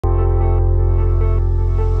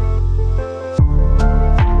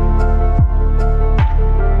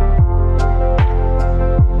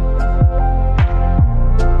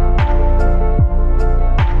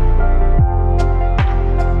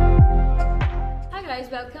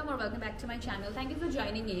welcome back to my channel. Thank you for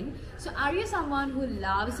joining in. So are you someone who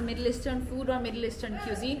loves Middle Eastern food or Middle Eastern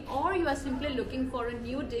cuisine, or you are simply looking for a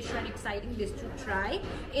new dish or an exciting dish to try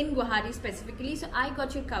in Guwahati specifically? So I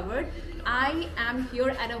got you covered. I am here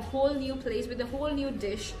at a whole new place with a whole new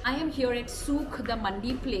dish. I am here at Souk the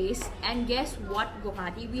Mandi Place, and guess what,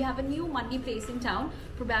 Guwahati, we have a new Mandi place in town,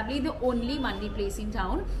 probably the only Mandi place in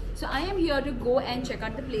town. So I am here to go and check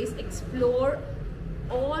out the place, explore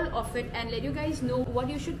all of it, and let you guys know what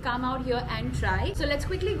you should come out here and try. So let's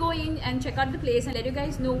quickly go in and check out the place and let you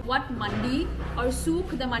guys know what Mandi or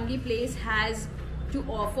Souk the Mandi Place has to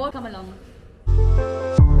offer. Come along.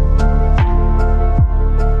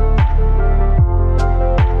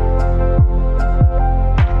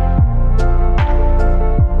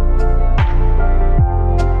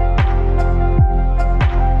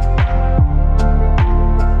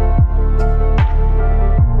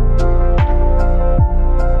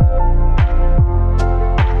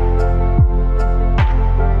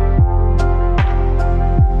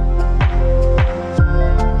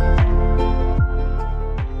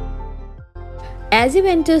 As you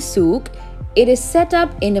enter Souk, it is set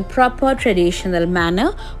up in a proper traditional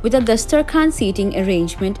manner with a dastarkhan seating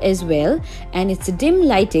arrangement as well, and its dim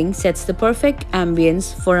lighting sets the perfect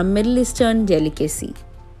ambience for a Middle Eastern delicacy.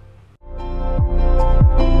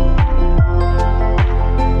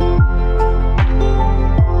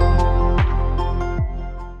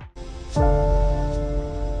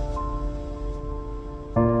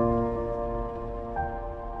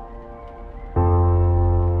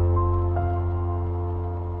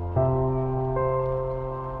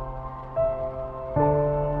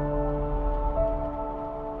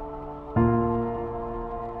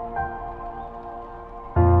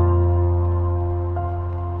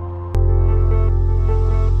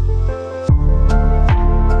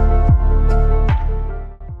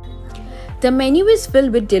 The menu is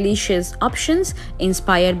filled with delicious options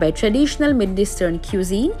inspired by traditional Middle Eastern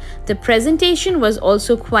cuisine. The presentation was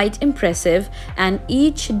also quite impressive, and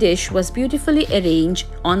each dish was beautifully arranged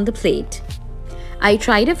on the plate. I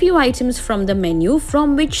tried a few items from the menu,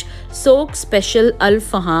 from which Souk Special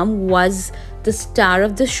Al-Faham was the star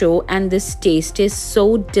of the show, and this taste is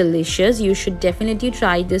so delicious. You should definitely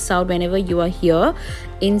try this out whenever you are here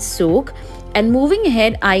in Souk. And moving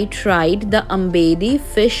ahead, I tried the Ambedi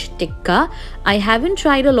fish tikka. I haven't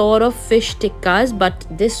tried a lot of fish tikkas, but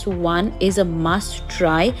this one is a must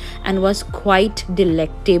try and was quite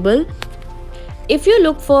delectable. If you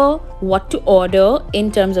look for what to order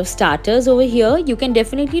in terms of starters over here, you can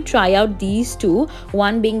definitely try out these two,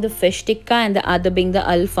 one being the fish tikka and the other being the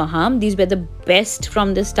al-faham. These were the best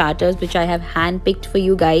from the starters which I have handpicked for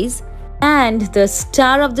you guys. And the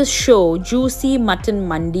star of the show, juicy mutton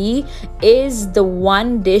mandi, is the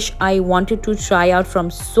one dish I wanted to try out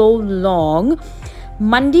from so long.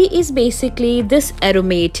 Mandi is basically this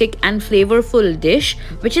aromatic and flavorful dish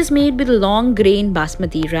which is made with long grain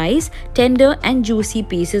basmati rice, tender and juicy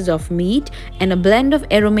pieces of meat, and a blend of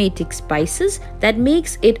aromatic spices that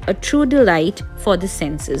makes it a true delight for the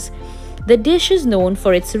senses. The dish is known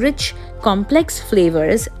for its rich, complex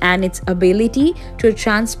flavors and its ability to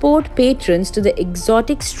transport patrons to the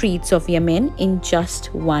exotic streets of Yemen in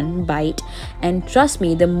just one bite. And trust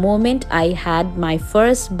me, the moment I had my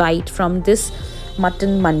first bite from this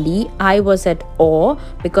mutton mandi, I was at awe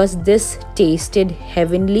because this tasted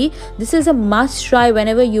heavenly. This is a must try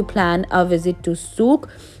whenever you plan a visit to Souk.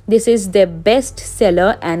 This is their best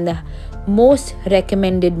seller and the most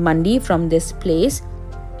recommended mandi from this place.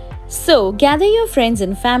 So gather your friends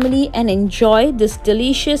and family and enjoy this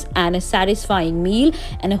delicious and a satisfying meal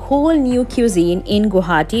and a whole new cuisine in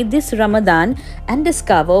Guwahati this Ramadan, and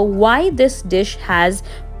discover why this dish has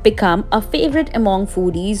become a favorite among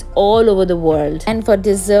foodies all over the world. And for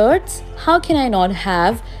desserts, how can I not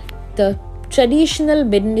have the traditional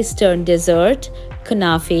Middle Eastern dessert,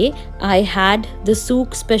 kunafe? I had the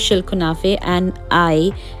Souk Special kunafe and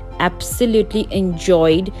I absolutely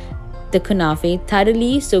enjoyed the kunafe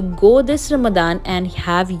thoroughly. So go this Ramadan and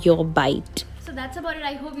have your bite. So that's about it.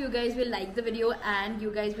 I hope you guys will like the video and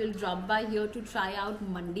you guys will drop by here to try out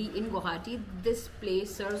mandi in Guwahati. This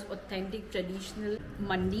place serves authentic traditional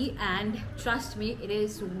mandi, and trust me, it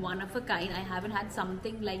is one of a kind. I haven't had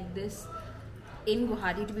something like this in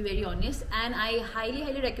Guwahati, to be very honest, and I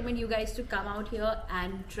highly recommend you guys to come out here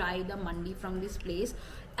and try the mandi from this place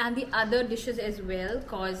and the other dishes as well,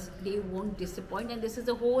 cause they won't disappoint. And this is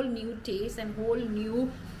a whole new taste and whole new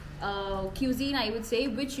cuisine, I would say,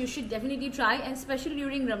 which you should definitely try, and especially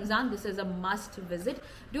during Ramzan, this is a must visit.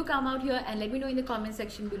 Do come out here and let me know in the comment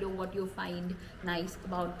section below what you find nice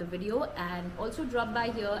about the video, and also drop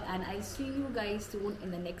by here, and I'll see you guys soon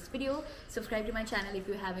in the next video. Subscribe to my channel if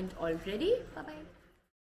you haven't already. Bye bye.